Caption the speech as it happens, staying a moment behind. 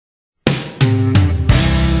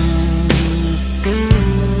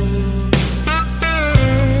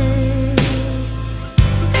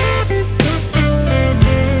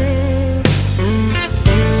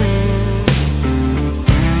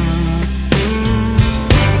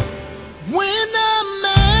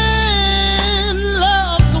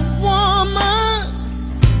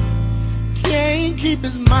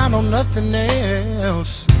count on nothing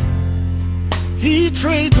else. He'd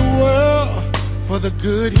trade the world for the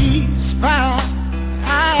good he's found.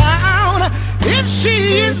 If she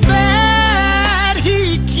is bad,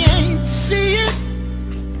 he can't see it.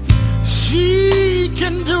 She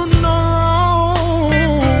can do no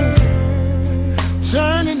wrong,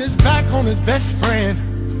 turning his back on his best friend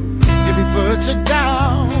if he puts her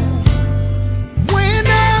down. When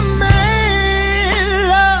a man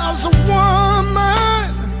loves a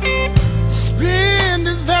woman, spend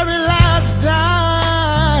his very last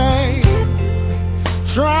dime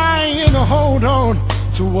trying to hold on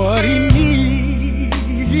to what he needs.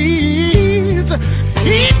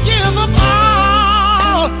 He'd give up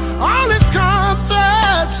all his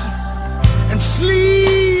comforts and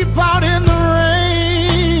sleep out in the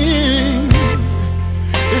rain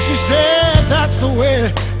if she said that's the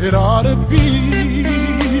way it ought to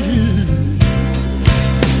be.